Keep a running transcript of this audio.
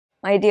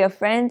My dear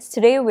friends,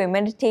 today we're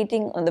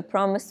meditating on the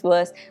promised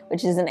verse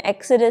which is in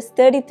Exodus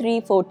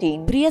 33:14.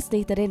 ಪ್ರಿಯ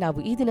ಸ್ನೇಹಿತರೆ, ನಾವು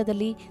ಈ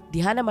ದಿನದಲ್ಲಿ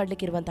ಧ್ಯಾನ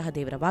ಮಾಡಲಿಕ್ಕಿರುವಂತಹ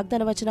ದೇವರ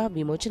ವಾಗ್ದಾನ ವಚನ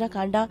ವಿಮೋಚನಾ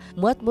ಕಾಂಡ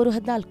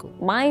 33:14.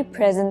 My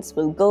presence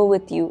will go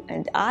with you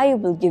and I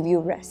will give you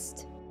rest.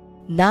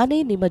 ನಾನೇ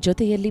ನಿಮ್ಮ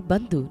ಜೊತೆಯಲ್ಲಿ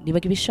ಬಂದು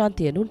ನಿಮಗೆ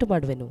ವಿಶ್ರಾಂತಿಯನ್ನು ಉಂಟು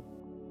ಮಾಡುವೆನು.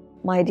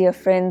 My dear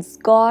friends,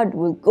 God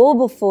will go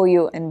before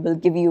you and will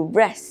give you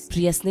rest.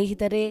 ಪ್ರಿಯ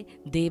ಸ್ನೇಹಿತರೆ,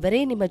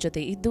 ದೇವರೇ ನಿಮ್ಮ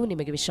ಜೊತೆ ಇದ್ದು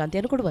ನಿಮಗೆ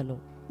ವಿಶ್ರಾಂತಿಯನ್ನು ಕೊಡುವನು.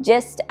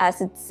 Just as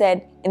it said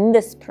in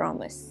this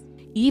promise.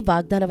 ಈ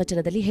ವಾಗ್ದಾನ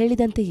ವಚನದಲ್ಲಿ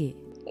ಹೇಳಿದಂತೆಯೇ.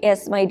 Yes,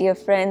 my dear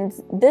friends,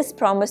 this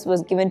promise was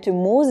given to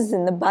Moses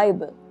in the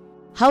Bible.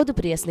 ಹೌದು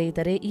ಪ್ರಿಯ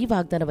ಸ್ನೇಹಿತರೆ, ಈ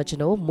ವಾಗ್ದಾನ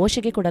ವಚನವು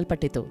ಮೋಶೆಗೆ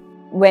ಕೊಡಲ್ಪಟ್ಟಿತು.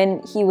 When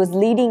he was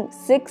leading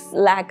 6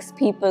 lakhs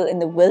people in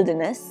the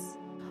wilderness.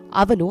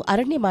 ಅವನು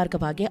ಅರಣ್ಯ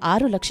ಮಾರ್ಗವಾಗಿ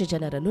 6 ಲಕ್ಷ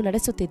ಜನರನ್ನು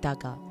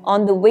ನಡೆಸುತ್ತಿದ್ದಾಗ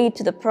on the way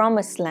to the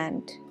promised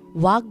land.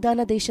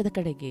 ವಾಗ್ದಾನ ದೇಶದ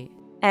ಕಡೆಗೆ.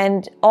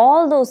 And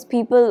all those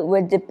people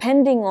were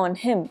depending on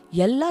him.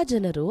 ಎಲ್ಲಾ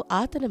ಜನರು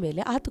ಆತನ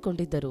ಮೇಲೆ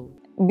ಆತುಕೊಂಡಿದ್ದರು.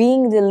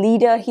 Being the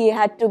leader, he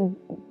had to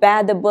bear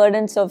the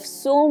burdens of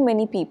so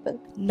many people.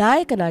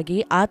 ನಾಯಕನಾಗಿ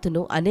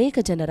ಆತನು ಅನೇಕ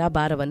ಜನರ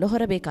ಭಾರವನ್ನು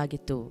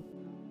ಹೊರಬೇಕಾಗಿತ್ತು.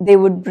 They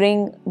would bring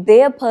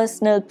their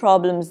personal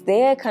problems,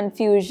 their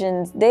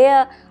confusions, their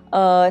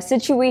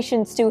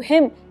situations to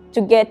him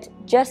to get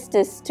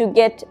justice, to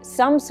get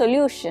some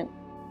solution.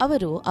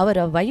 ಅವರು ಅವರ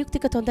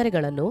ವೈಯಕ್ತಿಕ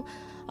ತೊಂದರೆಗಳನ್ನು,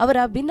 ಅವರ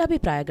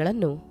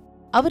ಭಿನ್ನಾಭಿಪ್ರಾಯಗಳನ್ನು,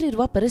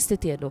 ಅವರಿರುವ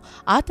ಪರಿಸ್ಥಿತಿಯನ್ನು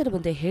ಆತನ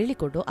ಮುಂದೆ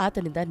ಹೇಳಿಕೊಂಡು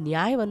ಆತನಿಂದ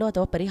ನ್ಯಾಯವನ್ನು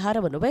ಅಥವಾ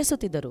ಪರಿಹಾರವನ್ನು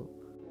ಬಯಸುತ್ತಿದ್ದರು.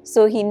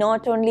 So he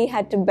not only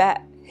had to bear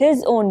his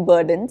own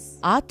burdens,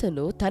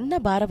 ಆತನು ತನ್ನ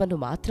ಭಾರವನ್ನು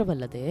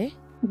ಮಾತ್ರವಲ್ಲದೆ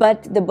but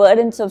the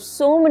burdens of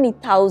so many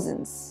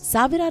thousands.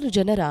 ಸಾವಿರಾರು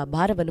ಜನರ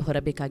ಭಾರವನ್ನು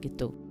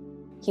ಹೊರಬೇಕಾಗಿತ್ತು.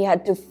 He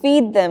had to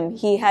feed them,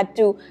 he had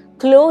to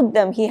clothe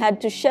them, he had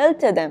to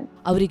shelter them.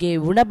 ಅವರಿಗೆ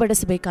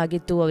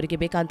ಉಣಬಡಿಸಬೇಕಾಗಿತ್ತು, ಅವರಿಗೆ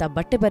ಬೇಕಾದ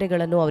ಬಟ್ಟೆ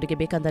ಬರೆಗಳನ್ನು, ಅವರಿಗೆ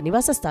ಬೇಕಾದ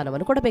ನಿವಾಸ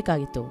ಸ್ಥಾನವನ್ನು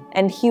ಕೊಡಬೇಕಾಗಿತ್ತು.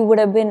 And he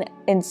would have been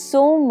in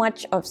so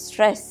much of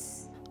stress.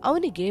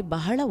 ಅವನಿಗೆ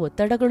ಬಹಳ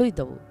ಒತ್ತಡಗಳು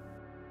ಇದ್ದವು.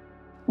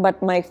 But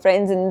my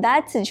friends, in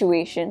that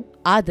situation,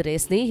 ಆದರೆ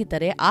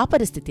ಸ್ನೇಹಿತರೆ, ಆ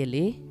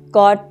ಪರಿಸ್ಥಿತಿಯಲ್ಲಿ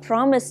God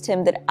promised him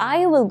that I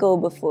will go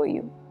before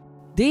you.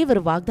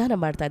 ದೇವರು ವಾಗ್ದಾನ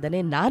ಮಾಡ್ತಾ ಇದ್ದಾನೆ,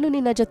 ನಾನು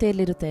ನಿನ್ನ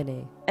ಜೊತೆಯಲ್ಲಿರುತ್ತೇನೆ.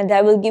 And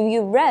I will give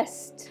you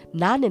rest.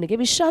 ನಾನು ನಿನಗೆ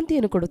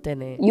ವಿಶ್ರಾಂತಿಯನ್ನು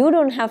ಕೊಡುತ್ತೇನೆ. You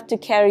don't have to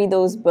carry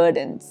those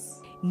burdens.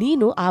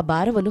 ನೀನು ಆ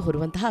ಭಾರವನ್ನು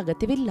ಹೊರುವಂತಹ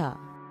ಅಗತ್ಯವಿಲ್ಲ.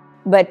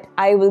 But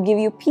I will give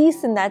you peace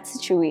in that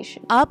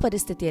situation. ಆ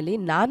ಪರಿಸ್ಥಿತಿಯಲ್ಲಿ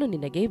ನಾನು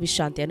ನಿನಗೆ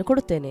ವಿಶ್ರಾಂತಿಯನ್ನು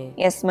ಕೊಡುತ್ತೇನೆ.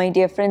 Yes, my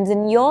dear friends,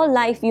 in your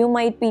life you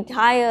might be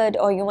tired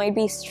or you might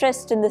be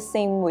stressed in the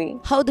same way.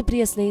 ಹೌದು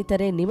ಪ್ರಿಯ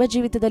ಸ್ನೇಹಿತರೆ, ನಿಮ್ಮ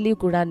ಜೀವಿತದಲ್ಲಿಯೂ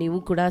ಕೂಡ ನೀವು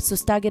ಕೂಡ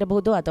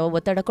ಸುಸ್ತಾಗಿರಬಹುದು ಅಥವಾ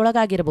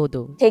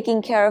ಒತ್ತಡಕ್ಕೊಳಗಾಗಿರಬಹುದು.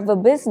 Taking care of a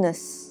business.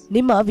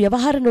 ನಿಮ್ಮ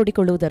ವ್ಯವಹಾರ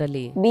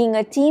ನೋಡಿಕೊಳ್ಳುವುದರಲ್ಲಿ. Being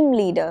a team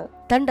leader.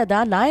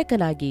 ತಂಡದ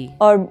ನಾಯಕನಾಗಿ.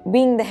 Or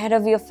being the head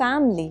of your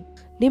family.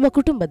 ನಿಮ್ಮ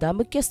ಕುಟುಂಬದ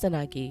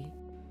ಮುಖ್ಯಸ್ಥನಾಗಿ.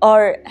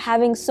 Or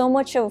having so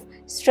much of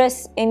stress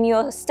in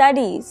your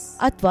studies.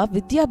 ಅಥವಾ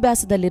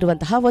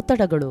ವಿದ್ಯಾಭ್ಯಾಸದಲ್ಲಿರುವಂತಹ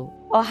ಒತ್ತಡಗಳು.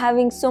 Or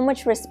having so much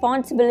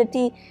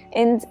responsibility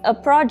in a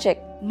project.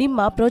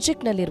 ನಿಮ್ಮ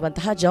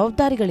ಪ್ರಾಜೆಕ್ಟ್ನಲ್ಲಿರುವಂತಹ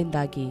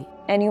ಜವಾಬ್ದಾರಿಗಳಿಂದಾಗಿ.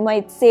 And you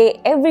might say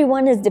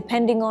everyone is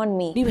depending on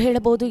me. ನೀವು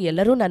ಹೇಳಬಹುದು,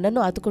 ಎಲ್ಲರೂ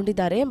ನನ್ನನ್ನು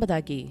ಆತುಕೊಂಡಿದ್ದಾರೆ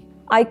ಎಂಬುದಾಗಿ.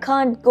 I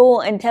can't go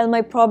and tell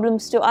my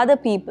problems to other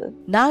people.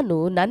 ನಾನು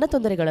ನನ್ನ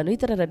ತೊಂದರೆಗಳನ್ನು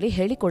ಇತರರಲ್ಲಿ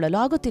ಹೇಳಿಕೊಳ್ಳಲು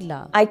ಆಗುತ್ತಿಲ್ಲ.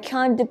 I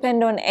can't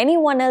depend on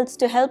anyone else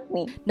to help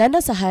me. ನನ್ನ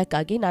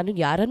ಸಹಾಯಕ್ಕಾಗಿ ನಾನು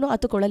ಯಾರನ್ನೂ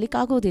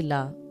ಆತುಕೊಳ್ಳಲಿಕ್ಕಾಗುವುದಿಲ್ಲ.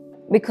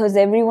 Because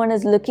everyone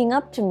is looking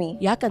up to me.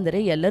 ಯಾಕಂದರೆ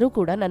ಎಲ್ಲರೂ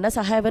ಕೂಡ ನನ್ನ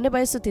ಸಹಾಯವನ್ನೇ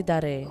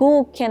ಬಯಸುತ್ತಿದ್ದಾರೆ. Who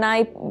can I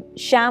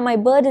share my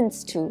burdens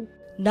to?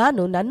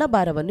 ನಾನು ನನ್ನ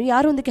ಭಾರವನ್ನು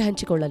ಯಾರೊಂದಿಗೆ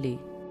ಹಂಚಿಕೊಳ್ಳಲಿ?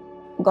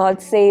 God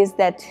says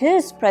that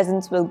his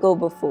presence will go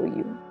before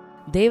you.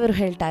 ದೇವರು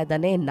ಹೇಳ್ತಾ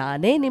ಇದ್ದಾನೆ,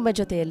 ನಾನೇ ನಿಮ್ಮ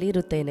ಜೊತೆಯಲ್ಲಿ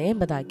ಇರುತ್ತೇನೆ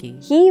ಎಂಬುದಾಗಿ.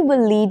 He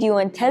will lead you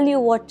and tell you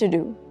what to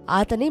do.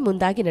 ಆತನೇ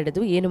ಮುಂದಾಗಿ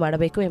ನಡೆದು ಏನು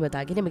ಮಾಡಬೇಕು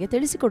ಎಂಬುದಾಗಿ ನಿಮಗೆ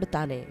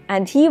ತಿಳಿಸಿಕೊಡುತ್ತಾನೆ.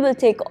 And he will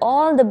take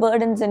all the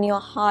burdens in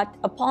your heart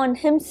upon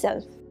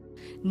himself.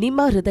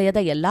 ನಿಮ್ಮ ಹೃದಯದ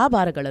ಎಲ್ಲಾ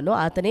ಭಾರಗಳನ್ನು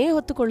ಆತನೇ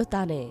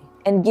ಹೊತ್ತುಕೊಳ್ಳುತ್ತಾನೆ.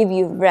 And give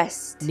you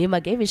rest.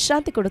 ನಿಮಗೆ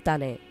ವಿಶ್ರಾಂತಿ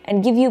ಕೊಡುತ್ತಾನೆ. And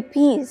give you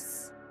peace.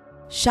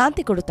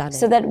 ಶಾಂತಿ ಕೊಡುತ್ತಾನೆ.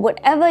 So that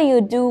whatever you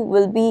do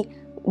will be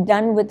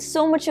done with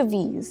so much of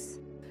ease.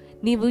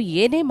 ನೀವು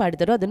ಏನೇ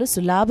ಮಾಡಿದರೂ ಅದನ್ನು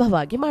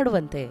ಸುಲಭವಾಗಿ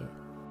ಮಾಡುವಂತೆ.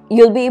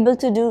 You'll be able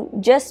to do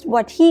just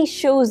what he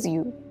shows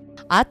you.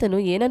 ಆತನು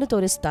ಏನನ್ನು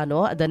ತೋರಿಸುತ್ತಾನೋ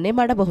ಅದನ್ನೇ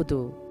ಮಾಡಬಹುದು.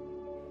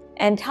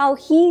 And how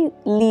he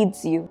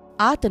leads you.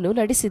 ಆತನು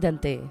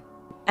ನಡೆಸಿದಂತೆ.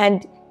 And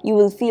you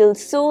will feel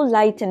so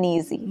light and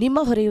easy. ನಿಮ್ಮ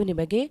ಹೊರೆಯು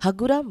ನಿಮಗೆ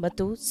ಹಗುರ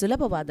ಮತ್ತು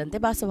ಸುಲಭವಾದಂತೆ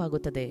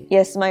ಭಾಸವಾಗುತ್ತದೆ.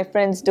 Yes, my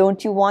friends,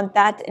 don't you want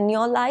that in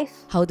your life?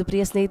 ಹೌದು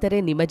ಪ್ರಿಯ ಸ್ನೇಹಿತರೆ,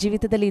 ನಿಮ್ಮ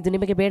ಜೀವಿತದಲ್ಲಿ ಇದು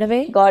ನಿಮಗೆ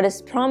ಬೇಡವೇ? God is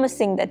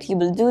promising that he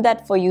will do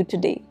that for you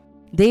today.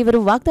 ದೇವರು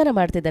ವಾಗ್ದಾನ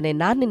ಮಾಡ್ತಿದ್ದಾನೆ,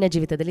 ನಾನು ನಿನ್ನ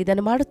ಜೀವಿತದಲ್ಲಿ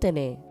ಇದನ್ನು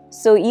ಮಾಡುತ್ತೇನೆ.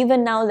 So even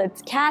now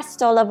let's cast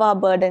all of our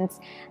burdens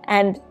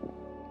and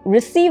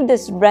receive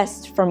this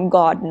rest from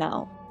God now.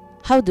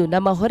 ಹೌದು,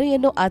 ನಮ್ಮ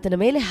ಹೊರೆಯನ್ನು ಆತನ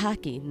ಮೇಲೆ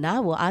ಹಾಕಿ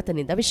ನಾವು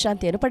ಆತನಿಂದ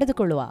ವಿಶ್ರಾಂತಿಯನ್ನು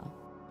ಪಡೆದುಕೊಳ್ಳುವ.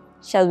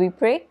 Shall we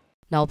pray?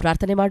 ನಾವು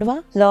ಪ್ರಾರ್ಥನೆ ಮಾಡುವ.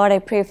 Lord, I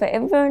pray for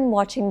everyone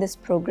watching this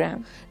program.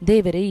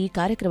 ದೇವರೇ, ಈ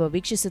ಕಾರ್ಯಕ್ರಮ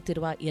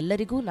ವೀಕ್ಷಿಸುತ್ತಿರುವ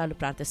ಎಲ್ಲರಿಗೂ ನಾನು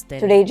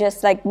ಪ್ರಾರ್ಥಿಸುತ್ತೇನೆ. Today, just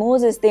like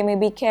Moses, they may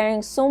be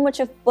carrying so much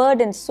of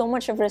burden, so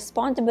much of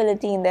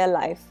responsibility in their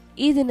life.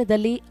 ಈ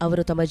ದಿನದಲ್ಲಿ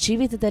ಅವರು ತಮ್ಮ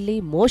ಜೀವಿತದಲ್ಲಿ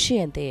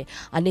ಮೋಶೆಯಂತೆ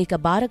ಅನೇಕ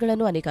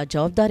ಭಾರಗಳನ್ನು, ಅನೇಕ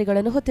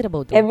ಜವಾಬ್ದಾರಿಗಳನ್ನು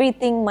ಹೊತ್ತಿರಬಹುದು.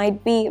 Everything might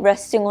be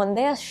resting on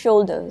their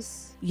shoulders.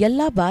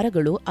 ಎಲ್ಲಾ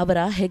ಭಾರಗಳು ಅವರ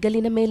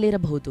ಹೆಗಲಿನ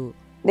ಮೇಲಿರಬಹುದು.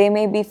 They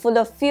may be full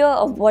of fear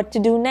of what to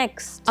do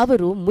next.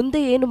 ಅವರು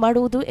ಮುಂದೆ ಏನು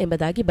ಮಾಡುವುದು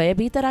ಎಂಬುದಾಗಿ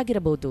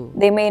ಭಯಭೀತರಾಗಿರಬಹುದು.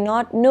 They may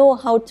not know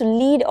how to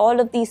lead all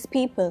of these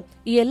people.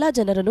 ಈ ಎಲ್ಲಾ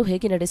ಜನರನ್ನು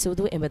ಹೇಗೆ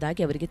ನಡೆಸುವುದು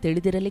ಎಂಬುದಾಗಿ ಅವರಿಗೆ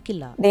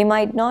ತಿಳಿದಿರಲಿಕ್ಕಿಲ್ಲ. They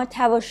might not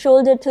have a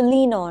shoulder to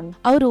lean on.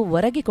 ಅವರು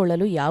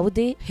ಒರಗಿಕೊಳ್ಳಲು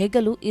ಯಾವುದೇ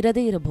ಹೆಗಲು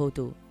ಇರದೇ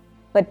ಇರಬಹುದು.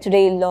 But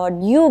today, Lord,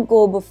 you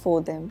go before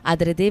them.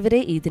 ಆದರೆ ದೇವರೇ,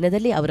 ಈ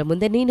ದಿನದಲ್ಲಿ ಅವರ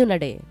ಮುಂದೆ ನೀನು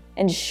ನಡೆ.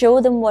 And show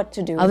them what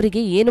to do.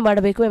 ಅವರಿಗೆ ಏನು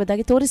ಮಾಡಬೇಕು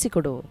ಎಂಬುದಾಗಿ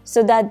ತೋರಿಸಿಕೊಡು.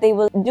 So that they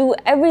will do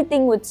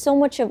everything with so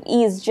much of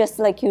ease, just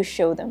like you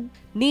show them.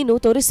 ನೀನು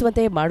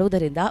ತೋರಿಸುವಂತೆ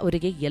ಮಾಡುವುದರಿಂದ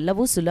ಅವರಿಗೆ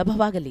ಎಲ್ಲವೂ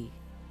ಸುಲಭವಾಗಲಿ.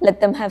 Let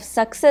them have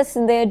success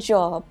in their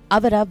job.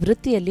 ಅವರ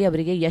ವೃತ್ತಿಯಲ್ಲಿ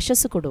ಅವರಿಗೆ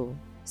ಯಶಸ್ಸು ಕೊಡು.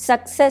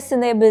 Success in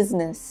their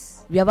business.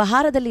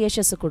 ವ್ಯವಹಾರದಲ್ಲಿ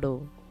ಯಶಸ್ಸು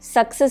ಕೊಡು.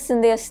 Success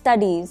in their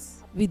studies.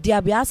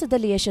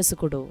 ವಿದ್ಯಾಭ್ಯಾಸದಲ್ಲಿ ಯಶಸ್ಸು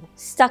ಕೊಡು.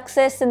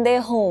 Success in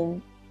their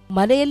home.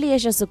 ಮನೆಯಲ್ಲಿ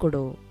ಯಶಸ್ಸು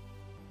ಕೊಡು.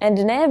 And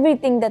in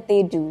everything that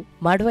they do.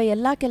 ಮಾಡುವ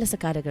ಎಲ್ಲಾ ಕೆಲಸ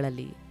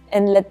ಕಾರ್ಯಗಳಲ್ಲಿ.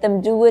 And let them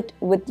do it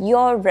with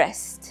your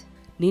rest.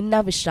 ನಿನ್ನ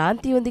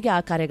ವಿಶ್ರಾಂತಿಯೊಂದಿಗೆ ಆ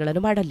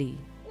ಕಾರ್ಯಗಳನ್ನು ಮಾಡಲಿ.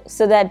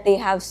 So that they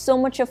have so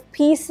much of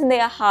peace in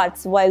their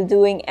hearts while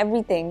doing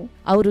everything.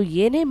 ಅವರು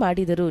ಏನೇ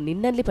ಮಾಡಿದರೂ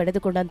ನಿನ್ನಲ್ಲಿ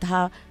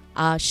ಪಡೆದುಕೊಂಡಂತಹ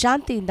ಆ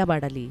ಶಾಂತಿಯಿಂದ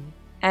ಮಾಡಲಿ.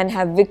 And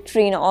have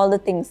victory in all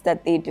the things that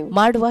they do.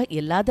 ಮಾಡುವ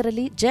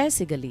ಎಲ್ಲದರಲ್ಲಿ ಜಯ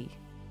ಸಿಗಲಿ.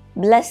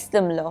 Bless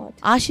them, Lord.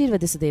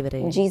 ಆಶೀರ್ವದಿಸು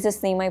ದೇವರೇ. In Jesus'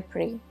 name I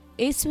pray.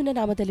 ಯೇಸುವಿನ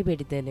ನಾಮದಲ್ಲಿ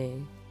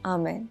ಬೇಡಿದ್ದೇನೆ.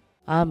 Amen.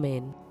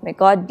 Amen. May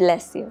God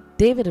bless you.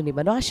 ದೇವರು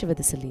ನಿಮ್ಮನ್ನು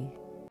ಆಶೀರ್ವದಿಸಲಿ.